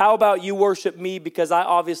mindset of, how about you worship me because I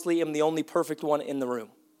obviously am the only perfect one in the room.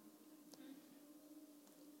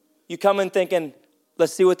 You come in thinking,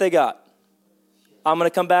 let's see what they got. I'm going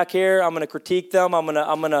to come back here. I'm going to critique them. I'm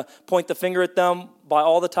going to point the finger at them. By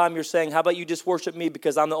all the time you're saying, how about you just worship me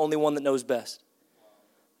because I'm the only one that knows best.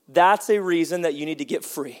 That's a reason that you need to get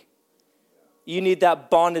free. You need that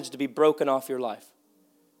bondage to be broken off your life.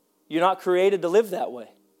 You're not created to live that way.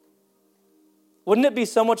 Wouldn't it be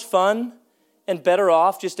so much fun and better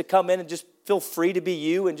off just to come in and just feel free to be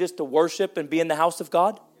you and just to worship and be in the house of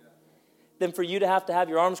God than for you to have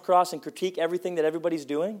your arms crossed and critique everything that everybody's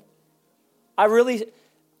doing?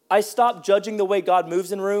 I stopped judging the way God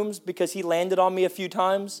moves in rooms because he landed on me a few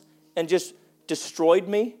times and just destroyed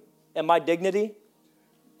me and my dignity.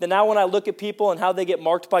 Then now when I look at people and how they get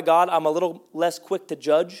marked by God, I'm a little less quick to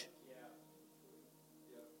judge.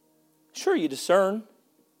 Sure, you discern.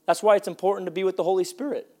 That's why it's important to be with the Holy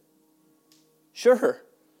Spirit. Sure.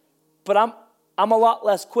 But I'm a lot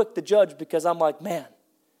less quick to judge because I'm like, man,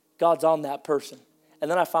 God's on that person. And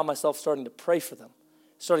then I find myself starting to pray for them,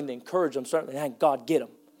 starting to encourage them, starting to thank God, get them.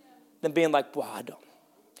 Then being like, well, I don't.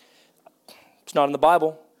 It's not in the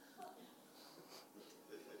Bible.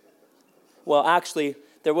 Well, actually,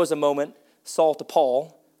 there was a moment, Saul to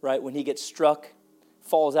Paul, right, when he gets struck,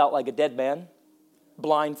 falls out like a dead man,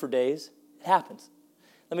 blind for days. It happens.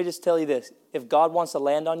 Let me just tell you this. If God wants to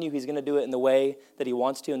land on you, he's going to do it in the way that he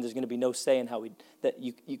wants to, and there's going to be no say in how that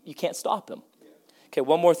you can't stop him. Okay,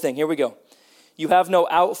 one more thing. Here we go. You have no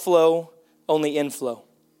outflow, only inflow.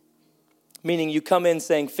 Meaning you come in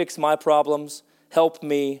saying, fix my problems, help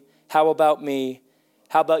me, how about me?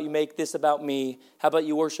 How about you make this about me? How about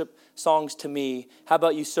you worship songs to me? How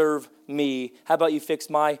about you serve me? How about you fix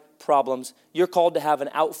my problems? You're called to have an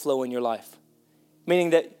outflow in your life. Meaning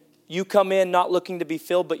that you come in not looking to be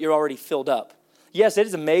filled, but you're already filled up. Yes, it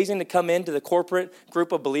is amazing to come into the corporate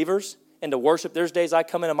group of believers and to worship. There's days I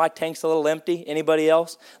come in and my tank's a little empty. Anybody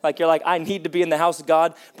else? Like you're like, I need to be in the house of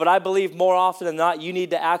God. But I believe more often than not, you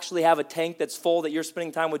need to actually have a tank that's full, that you're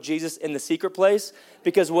spending time with Jesus in the secret place.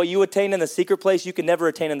 Because what you attain in the secret place, you can never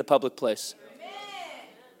attain in the public place. Amen.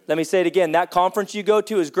 Let me say it again. That conference you go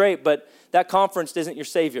to is great, but that conference isn't your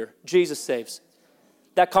Savior. Jesus saves.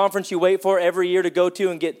 That conference you wait for every year to go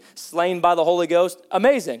to and get slain by the Holy Ghost,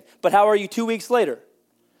 amazing. But how are you 2 weeks later?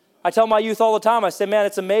 I tell my youth all the time, I say, man,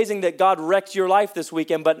 it's amazing that God wrecked your life this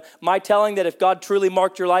weekend, but my telling that if God truly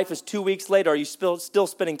marked your life is 2 weeks later, are you still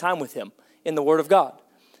spending time with him in the Word of God?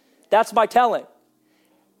 That's my telling.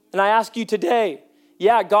 And I ask you today,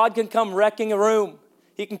 yeah, God can come wrecking a room.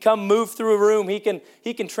 He can come move through a room. He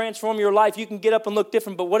can transform your life. You can get up and look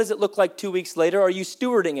different, but what does it look like 2 weeks later? Are you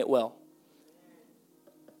stewarding it well?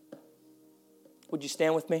 Would you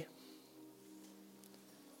stand with me?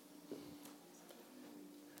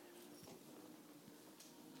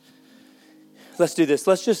 Let's do this.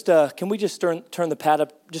 Let's just, can we just turn the pad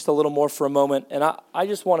up just a little more for a moment? And I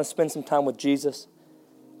just want to spend some time with Jesus.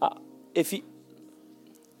 If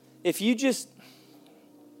you just,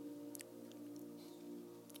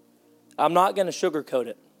 I'm not going to sugarcoat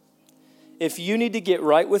it. If you need to get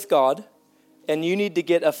right with God and you need to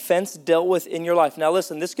get offense dealt with in your life. Now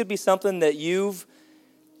listen, this could be something that you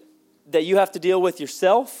have to deal with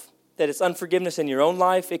yourself, that it's unforgiveness in your own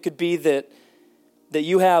life. It could be that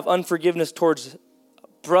you have unforgiveness towards a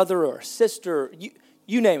brother or a sister,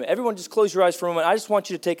 you name it. Everyone just close your eyes for a moment. I just want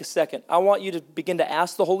you to take a second. I want you to begin to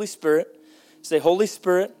ask the Holy Spirit, say, Holy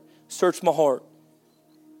Spirit, search my heart.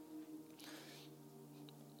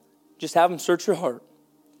 Just have him search your heart.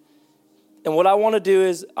 And what I want to do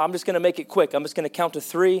is, I'm just going to make it quick. I'm just going to count to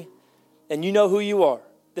 3, and you know who you are.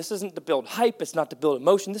 This isn't to build hype. It's not to build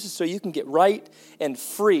emotion. This is so you can get right and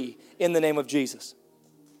free in the name of Jesus.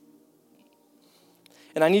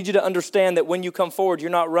 And I need you to understand that when you come forward, you're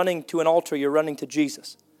not running to an altar, you're running to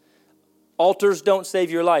Jesus. Altars don't save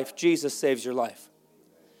your life. Jesus saves your life.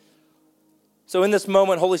 So in this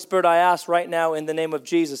moment, Holy Spirit, I ask right now in the name of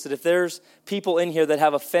Jesus that if there's people in here that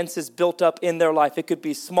have offenses built up in their life, it could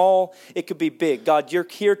be small, it could be big. God, you're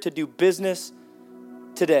here to do business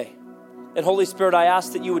today. And Holy Spirit, I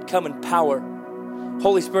ask that you would come in power.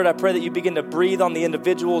 Holy Spirit, I pray that you begin to breathe on the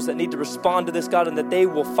individuals that need to respond to this, God, and that they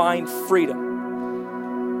will find freedom.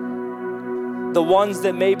 The ones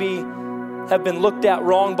that maybe have been looked at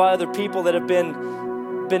wrong by other people, that have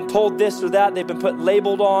been told this or that, they've been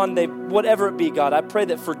labeled on, whatever it be, God, I pray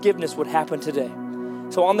that forgiveness would happen today.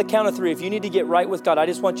 So on the count of 3, if you need to get right with God, I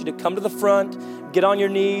just want you to come to the front, get on your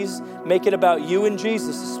knees, make it about you and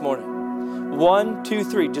Jesus this morning. 1, 2,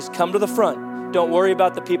 3, just come to the front. Don't worry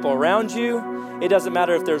about the people around you. It doesn't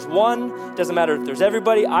matter if there's one, it doesn't matter if there's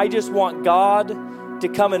everybody. I just want God to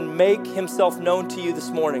come and make himself known to you this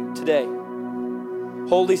morning, today.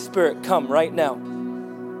 Holy Spirit, come right now.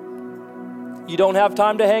 You don't have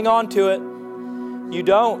time to hang on to it. You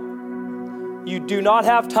don't. You do not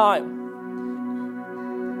have time.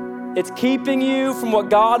 It's keeping you from what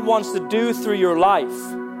God wants to do through your life.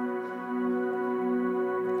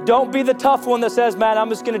 Don't be the tough one that says, man, I'm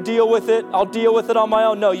just going to deal with it. I'll deal with it on my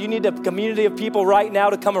own. No, you need a community of people right now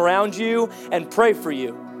to come around you and pray for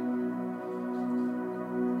you.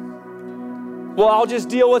 Well, I'll just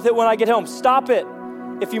deal with it when I get home. Stop it.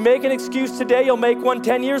 If you make an excuse today, you'll make one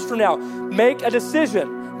 10 years from now. Make a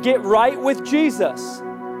decision. Get right with Jesus.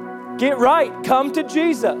 Get right. Come to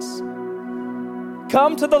Jesus.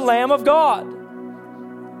 Come to the Lamb of God.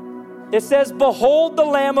 It says, behold the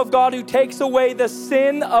Lamb of God who takes away the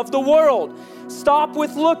sin of the world. Stop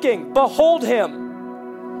with looking. Behold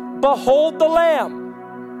him. Behold the Lamb.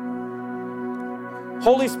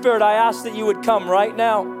 Holy Spirit, I ask that you would come right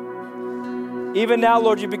now. Even now,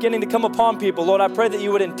 Lord, you're beginning to come upon people. Lord, I pray that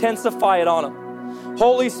you would intensify it on them.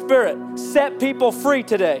 Holy Spirit, set people free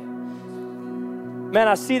today. Man,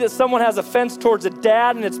 I see that someone has offense towards a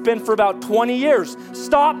dad and it's been for about 20 years.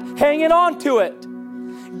 Stop hanging on to it.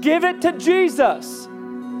 Give it to Jesus.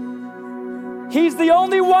 He's the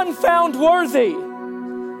only one found worthy.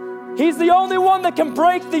 He's the only one that can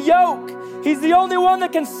break the yoke. He's the only one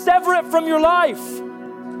that can sever it from your life.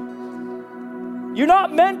 You're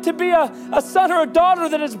not meant to be a son or a daughter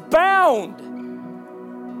that is bound.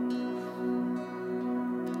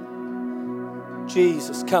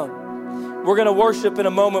 Jesus, come. We're going to worship in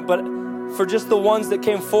a moment, but for just the ones that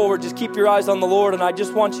came forward, just keep your eyes on the Lord, and I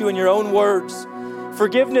just want you in your own words.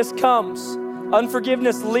 Forgiveness comes.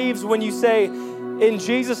 Unforgiveness leaves when you say, in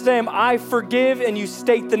Jesus' name, I forgive, and you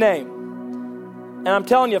state the name. And I'm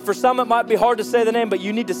telling you, for some it might be hard to say the name, but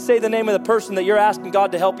you need to say the name of the person that you're asking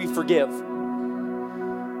God to help you forgive.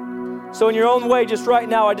 So in your own way, just right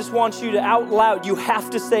now, I just want you to out loud, you have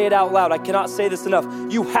to say it out loud. I cannot say this enough.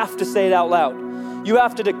 You have to say it out loud. You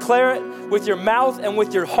have to declare it with your mouth and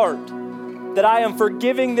with your heart that I am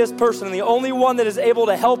forgiving this person. And the only one that is able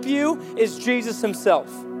to help you is Jesus himself.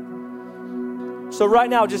 So right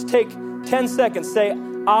now, just take 10 seconds. Say,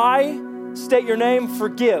 I, state your name,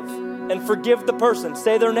 forgive, and forgive the person.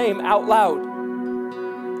 Say their name out loud.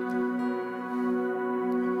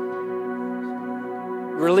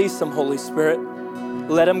 Release them, Holy Spirit.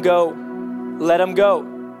 Let them go. Let them go.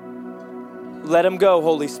 Let them go,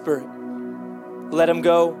 Holy Spirit. Let him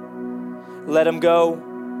go. Let him go.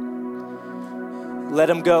 Let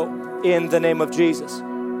him go. In the name of Jesus,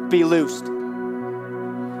 be loosed.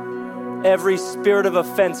 Every spirit of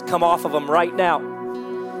offense come off of them right now.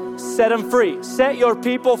 Set them free. Set your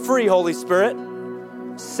people free, Holy Spirit.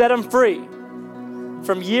 Set them free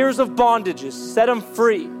from years of bondages. Set them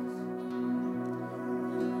free.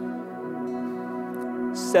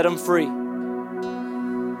 Set them free.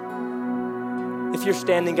 If you're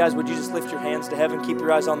standing, guys, would you just lift your hands to heaven? Keep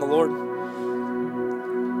your eyes on the Lord.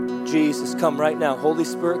 Jesus, come right now. Holy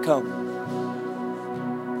Spirit, come.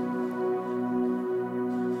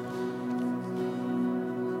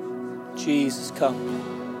 Jesus, come.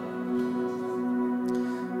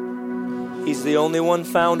 He's the only one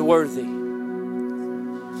found worthy.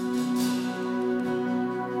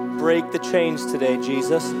 Break the chains today,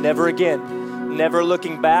 Jesus. Never again. Never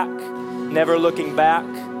looking back. Never looking back.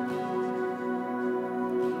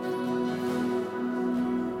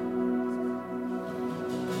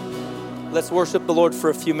 Let's worship the Lord for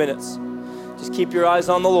a few minutes. Just keep your eyes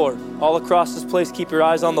on the Lord. All across this place, keep your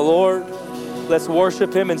eyes on the Lord. Let's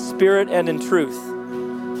worship him in spirit and in truth.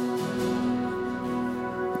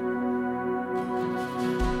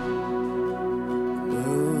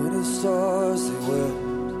 Moon and stars they wept,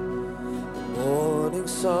 the morning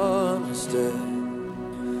sun was dead.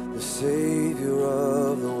 The Savior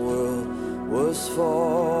of the world was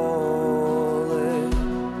falling.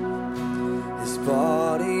 His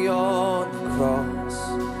body on the cross,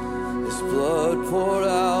 his blood poured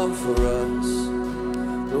out for us.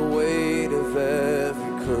 The weight of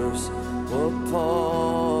every curse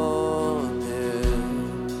upon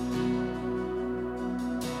him.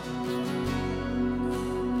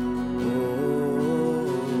 Oh.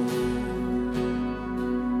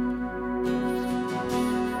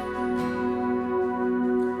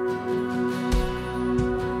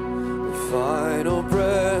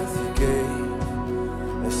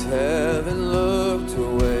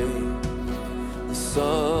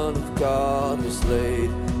 Son of God was laid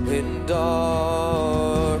in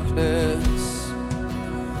darkness.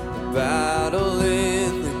 The battle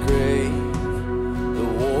in the grave, the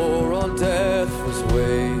war on death was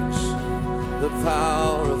waged. The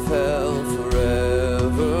power of hell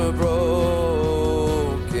forever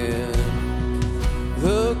broken.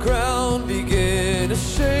 The ground began to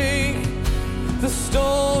shake. The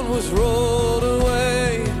stone was rolled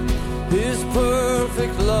away. His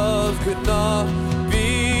perfect love could not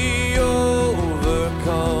be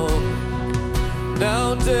overcome.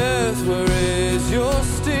 Now death, where is your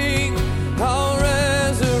sting? Our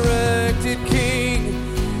resurrected King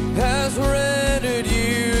has rendered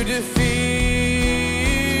you defeated.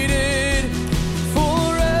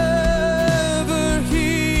 Forever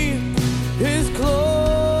He is glorified.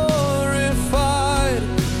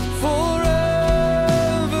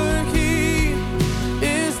 Forever He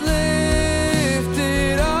is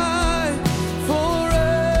lifted high.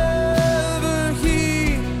 Forever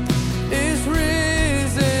He is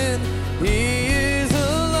risen. He is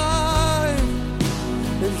alive.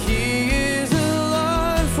 And He is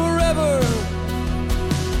alive forever.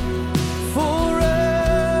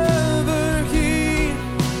 Forever He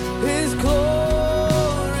is glorified.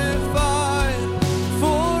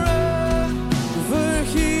 Forever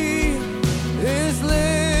He is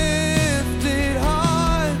lifted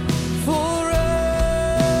high.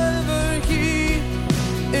 Forever He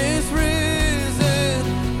is risen.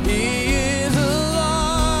 He is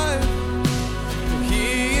alive. He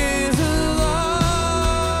is alive.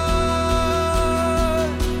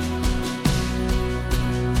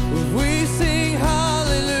 We sing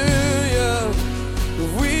hallelujah.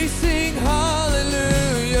 We sing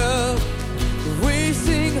hallelujah. We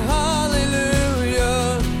sing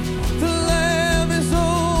hallelujah. The Lamb is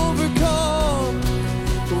overcome.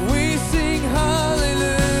 We sing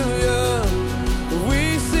hallelujah.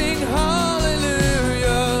 We sing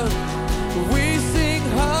hallelujah. We sing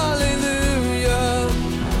hallelujah.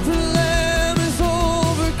 The Lamb is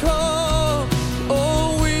overcome.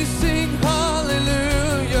 Oh, we sing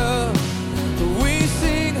hallelujah. We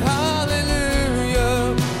sing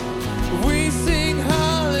hallelujah. We sing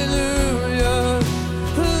hallelujah.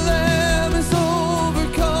 The Lamb is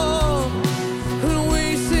overcome. And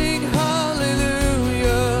we sing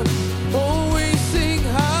hallelujah. Oh, we sing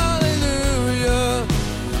hallelujah.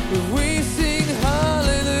 We sing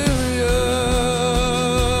hallelujah.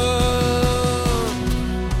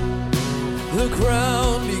 The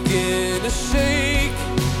ground began to shake.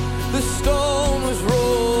 The stone was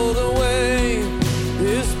rolled away.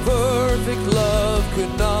 His perfect love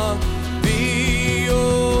could not be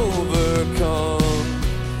overcome.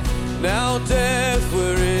 Now death,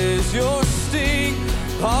 where is your sting?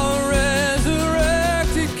 Our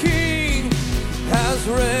resurrected King has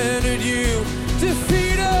rendered you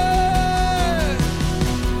defeated.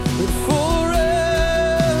 And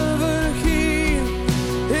forever He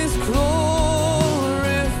is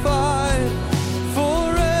glorified.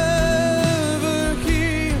 Forever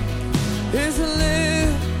He is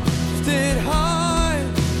lifted high.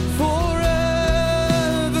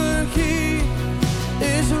 Forever He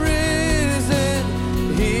is risen.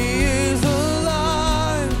 He is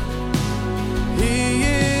alive. He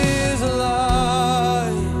is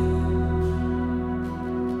alive.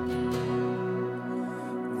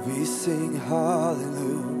 We sing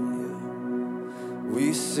hallelujah.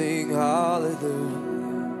 We sing hallelujah.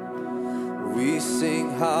 We sing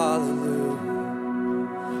hallelujah.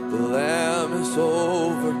 The Lamb is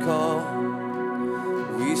overcome.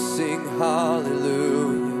 We sing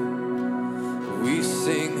hallelujah. We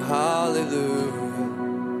sing hallelujah.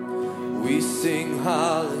 We sing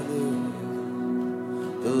hallelujah.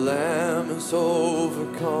 The Lamb is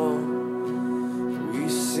overcome. We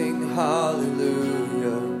sing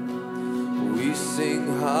hallelujah. We sing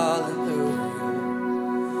hallelujah.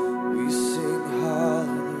 We sing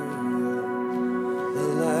hallelujah. The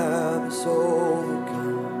Lamb is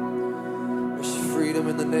overcome. There's freedom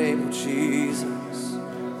in the name of Jesus.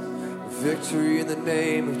 Victory in the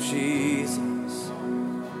name of Jesus.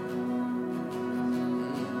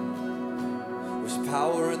 There's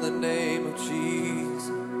power in the name of Jesus.